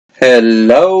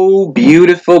Hello,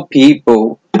 beautiful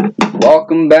people.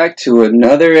 Welcome back to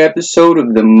another episode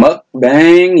of the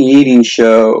Mukbang Eating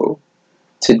Show.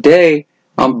 Today,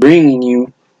 I'm bringing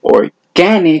you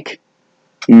organic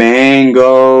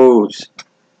mangoes.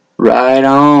 Right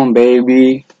on,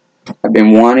 baby. I've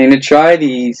been wanting to try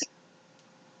these.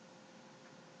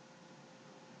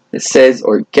 It says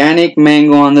organic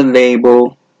mango on the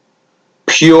label.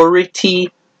 Purity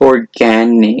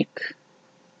organic.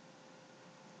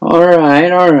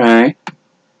 Alright. I'm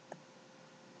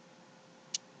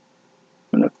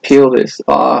gonna peel this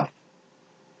off.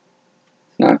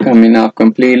 It's not coming off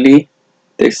completely.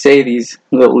 They say these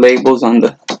little labels on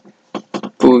the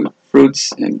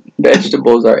fruits and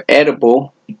vegetables are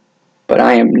edible, but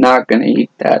I am not gonna eat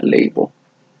that label.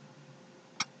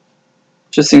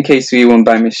 Just in case you eat one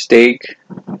by mistake,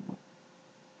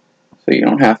 so you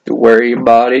don't have to worry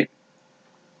about it.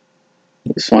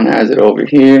 This one has it over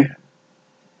here.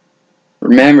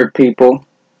 Remember, people,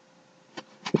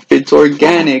 if it's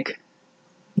organic,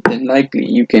 then likely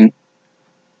you can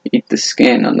eat the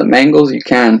skin. On the mangoes, you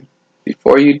can.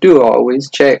 Before you do, always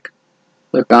check.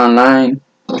 Look online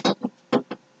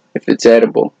if it's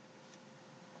edible.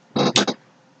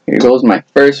 Here goes my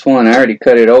first one. I already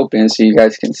cut it open so you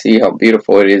guys can see how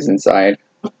beautiful it is inside.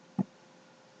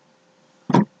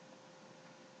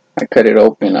 I cut it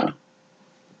open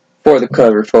for the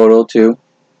cover photo too.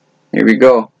 Here we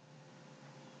go.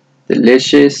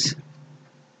 Delicious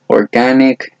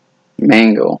organic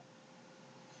mango.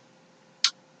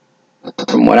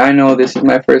 From what I know, this is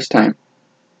my first time.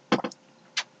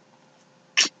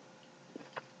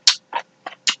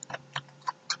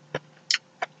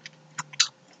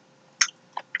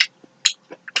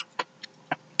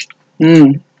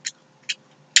 It's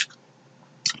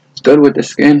good with the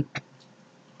skin.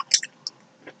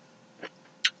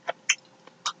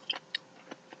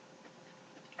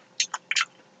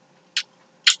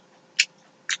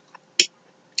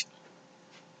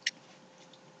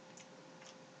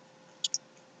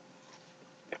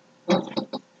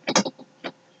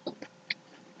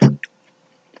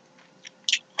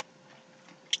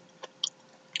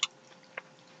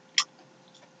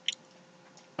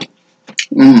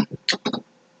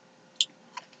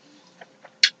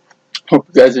 Hope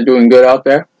you guys are doing good out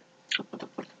there.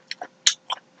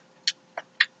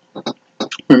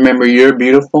 Remember, you're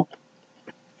beautiful.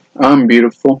 I'm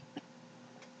beautiful.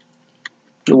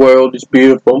 The world is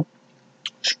beautiful.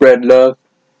 Spread love.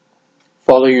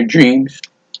 Follow your dreams.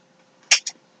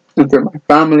 And for my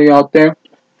family out there,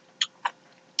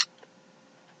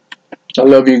 I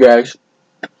love you guys.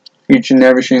 Each and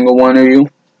every single one of you.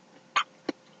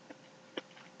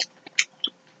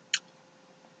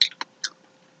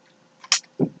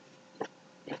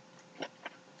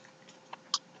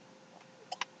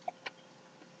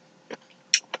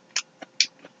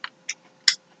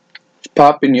 It's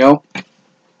popping, yo.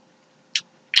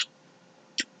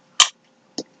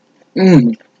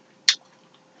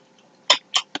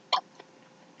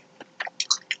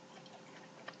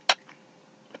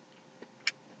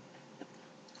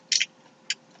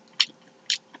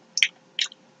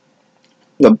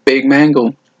 The big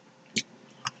mango.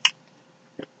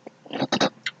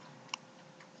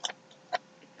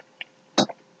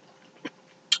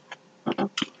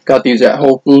 Got these at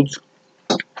Whole Foods.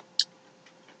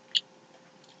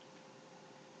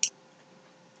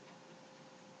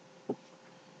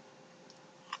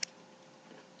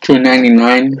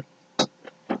 $2.99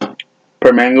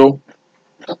 per mango.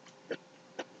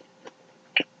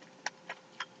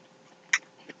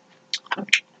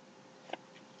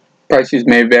 Prices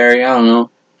may vary, I don't know.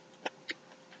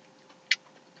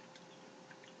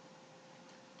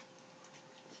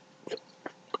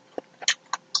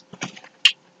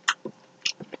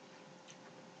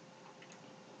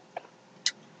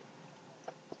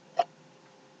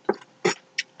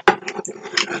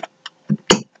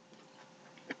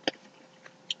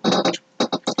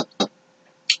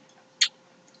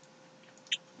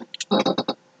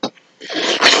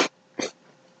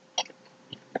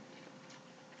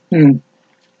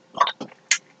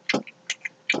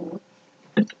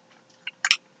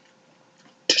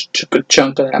 Just took a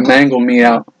chunk of that mango meat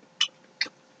out.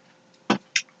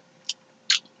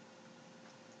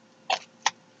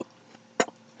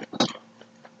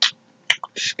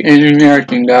 Skin and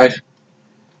everything, guys.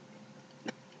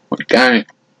 Organic.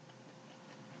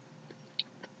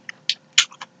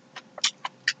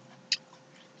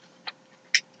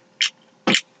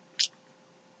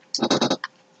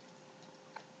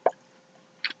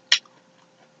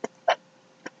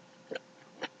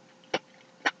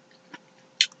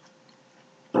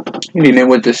 Eating it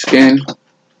with the skin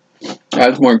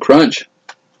adds more crunch.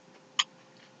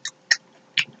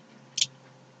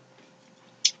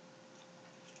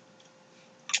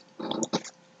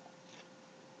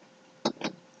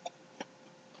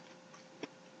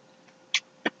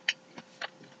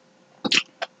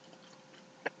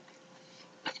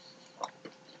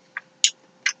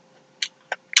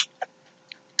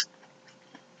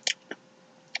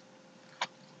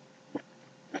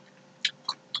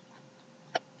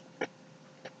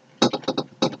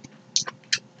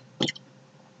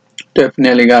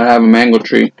 Definitely gotta have a mango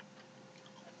tree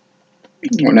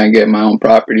when I get my own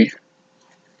property.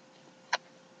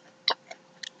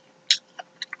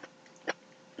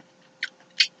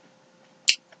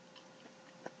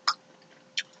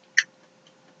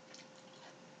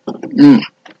 Mmm,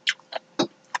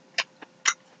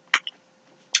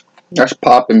 that's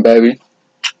popping, baby.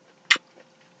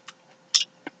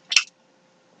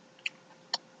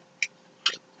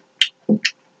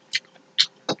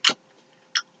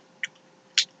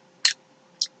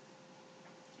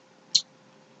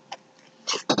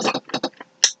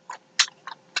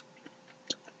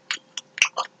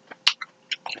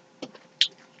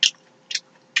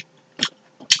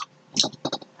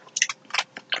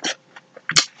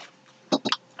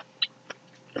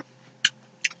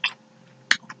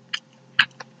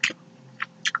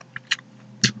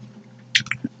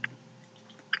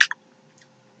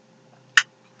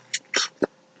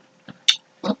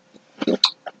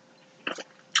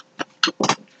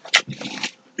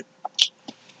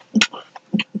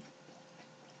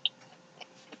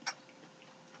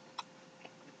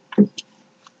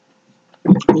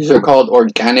 These are called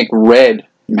organic red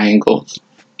mangoes.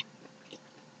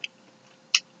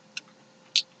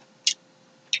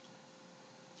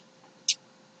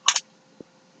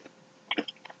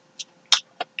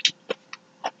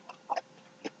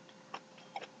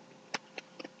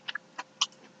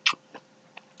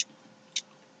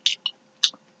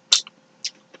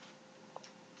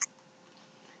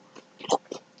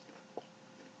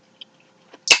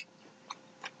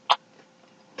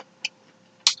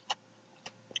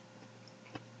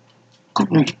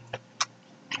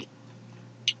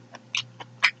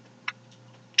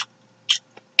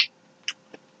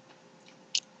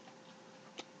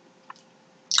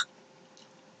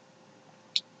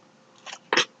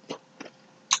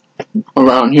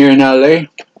 Around here in LA,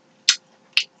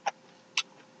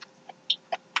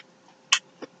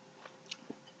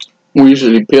 we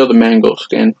usually peel the mango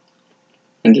skin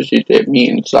and just eat the meat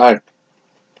inside.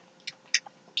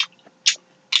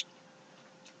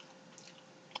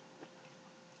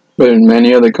 But in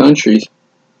many other countries,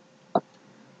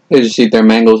 they just eat their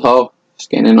mangoes whole,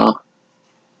 skin and all.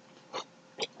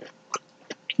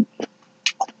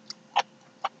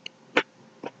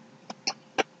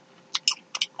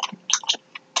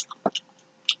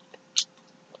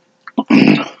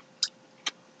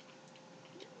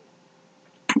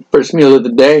 First meal of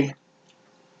the day,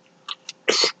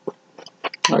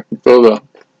 I can feel the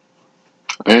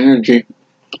energy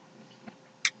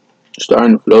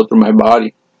starting to flow through my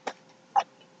body.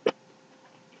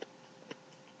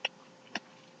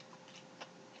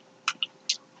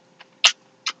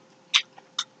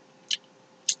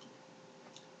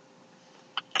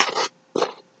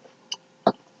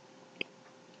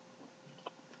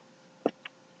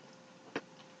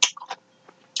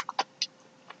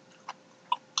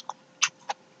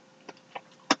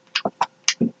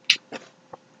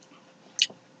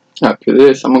 After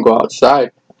this, I'm gonna go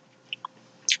outside,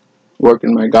 work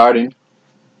in my garden,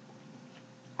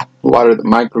 water the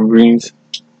microgreens.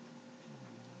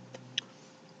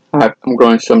 I'm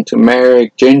growing some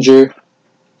turmeric, ginger,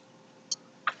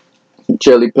 some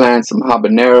chili plants, some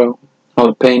habanero,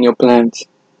 jalapeno plants,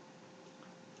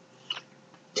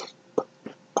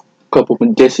 a couple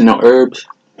medicinal herbs.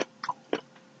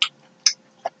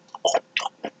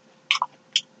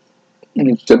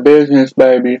 It's the business,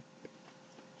 baby.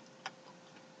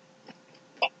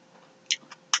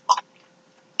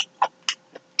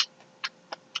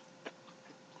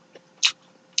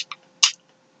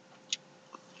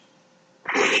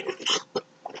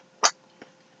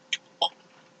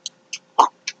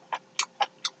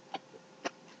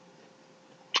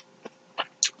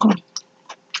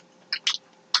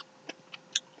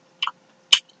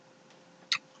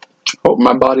 Hope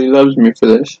my body loves me for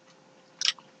this.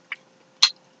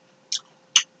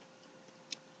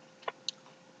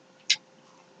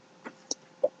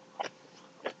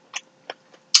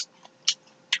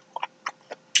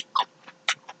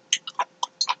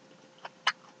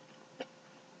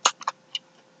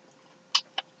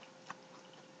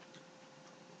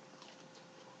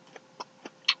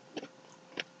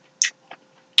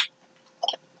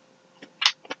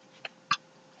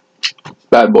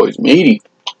 Bad boy's meaty.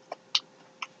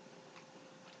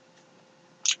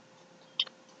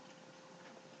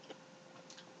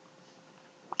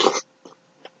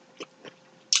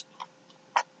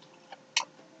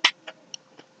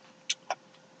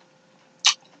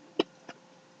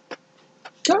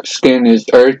 That skin is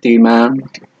earthy, man.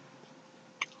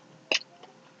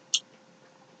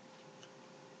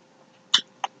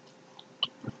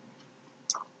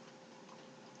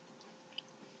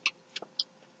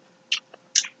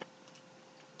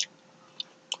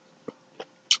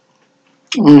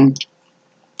 Mm.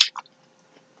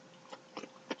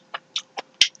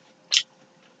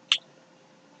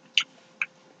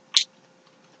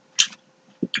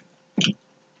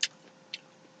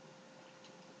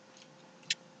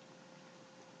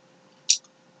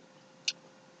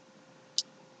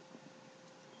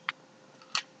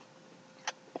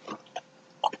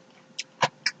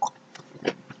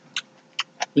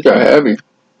 These are heavy.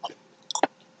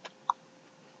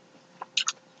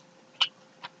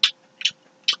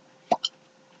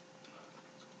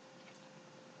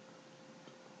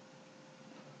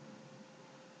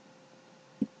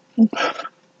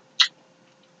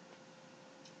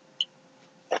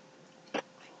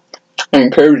 I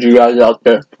encourage you guys out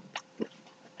there.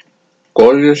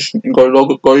 Go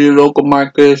to your local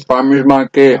markets, farmers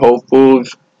market, Whole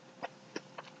Foods,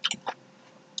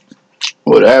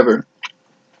 whatever.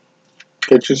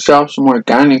 Get yourself some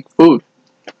organic food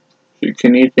so you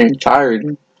can eat the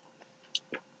entirety.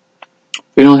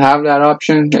 If you don't have that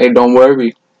option, hey, don't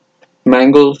worry.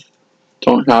 Mangoes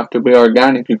don't have to be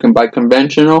organic. You can buy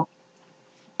conventional,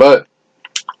 but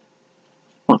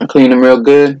want to clean them real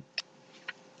good.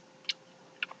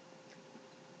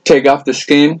 Take off the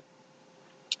skin.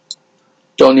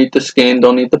 Don't eat the skin.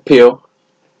 Don't eat the peel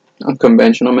on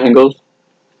conventional mangoes.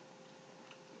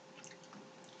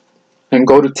 And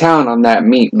go to town on that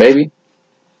meat, baby.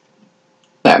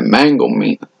 That mango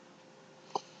meat.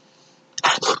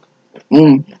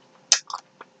 Mmm.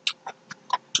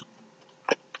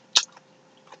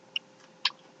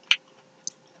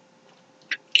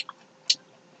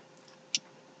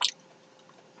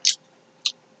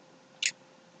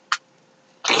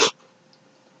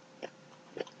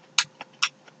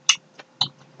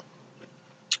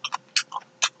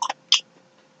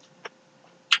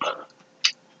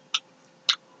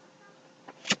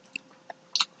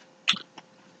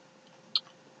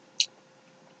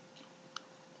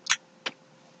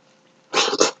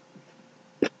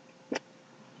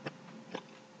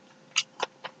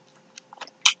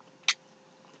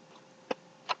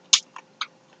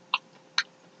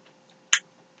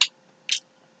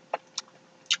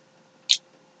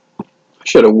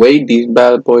 Should have weighed these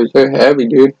bad boys. They're heavy,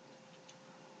 dude.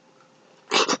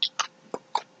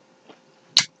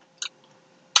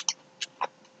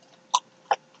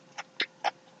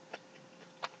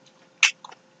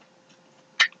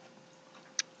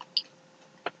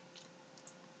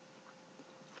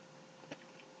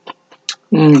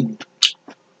 Mmm.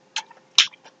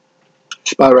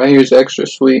 Spot right here is extra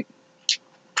sweet.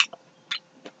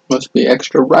 Must be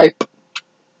extra ripe.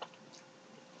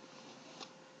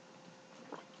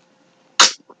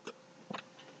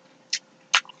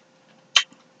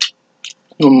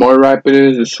 The more ripe it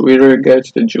is, the sweeter it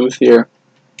gets, the juicier.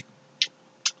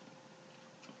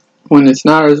 When it's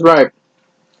not as ripe,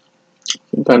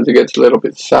 sometimes it gets a little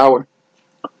bit sour.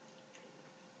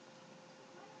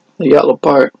 The yellow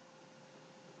part,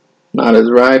 not as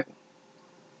ripe.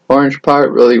 Orange part,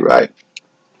 really ripe.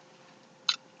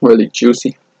 Really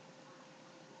juicy.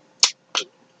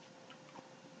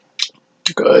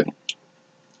 Good.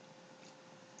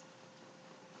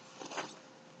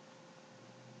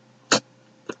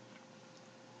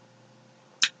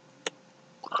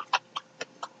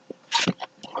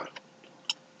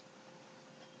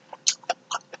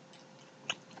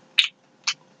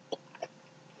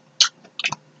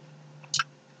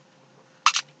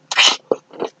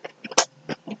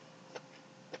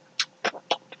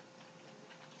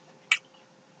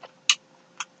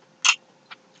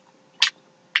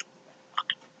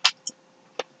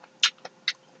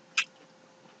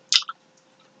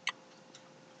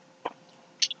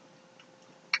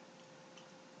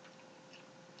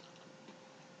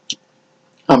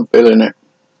 I'm feeling it.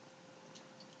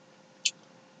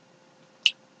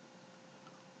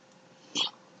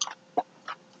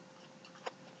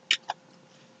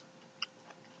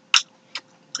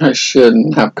 I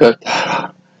shouldn't have cut that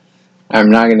off. I'm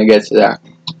not gonna get to that.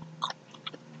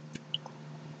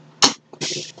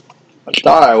 I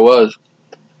thought I was.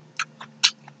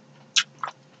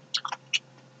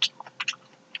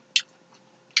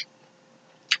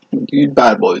 These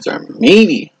bad boys are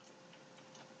meaty.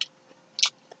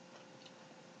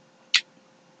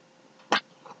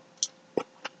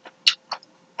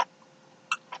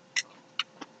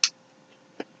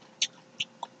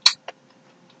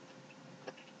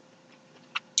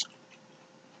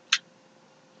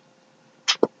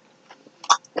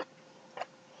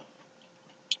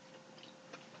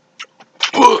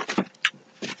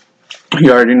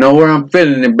 You already know where I'm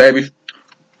feeling it, baby.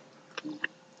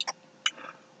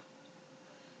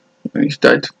 When you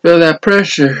start to feel that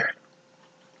pressure,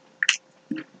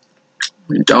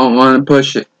 you don't want to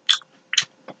push it.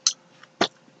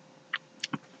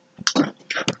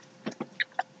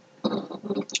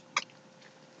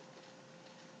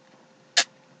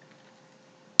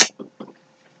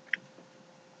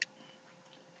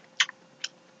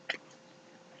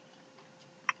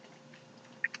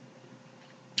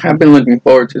 I've been looking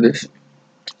forward to this.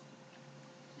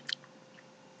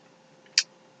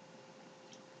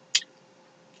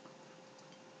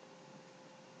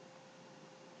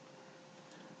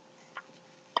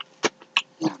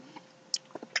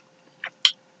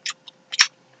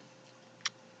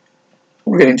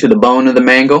 We're getting to the bone of the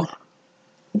mango,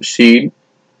 the seed,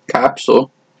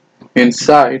 capsule,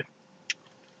 inside.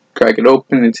 Crack it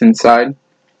open, it's inside.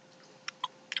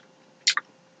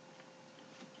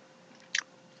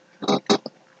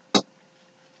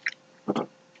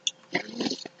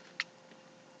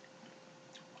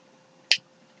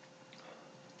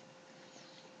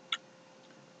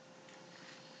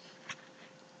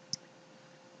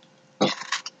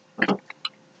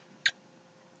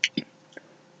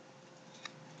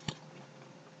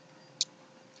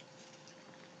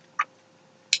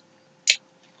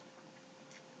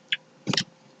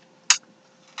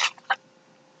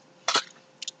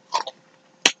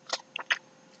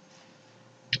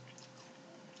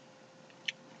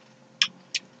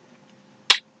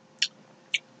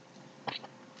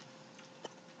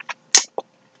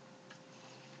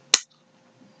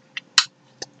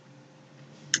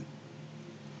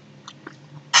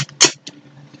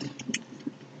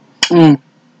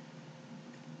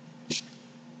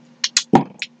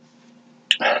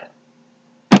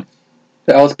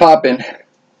 That was popping.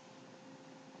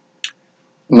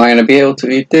 Am I gonna be able to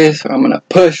eat this? I'm gonna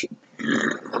push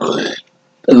the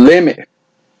limit.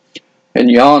 And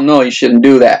y'all know you shouldn't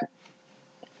do that.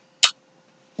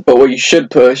 But what you should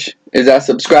push is that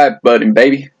subscribe button,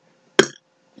 baby.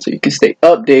 So you can stay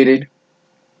updated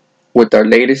with our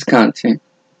latest content.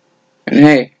 And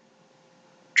hey,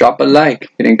 drop a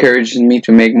like. It encourages me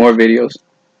to make more videos.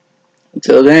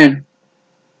 Until then,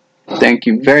 thank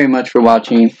you very much for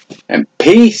watching, and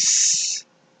peace!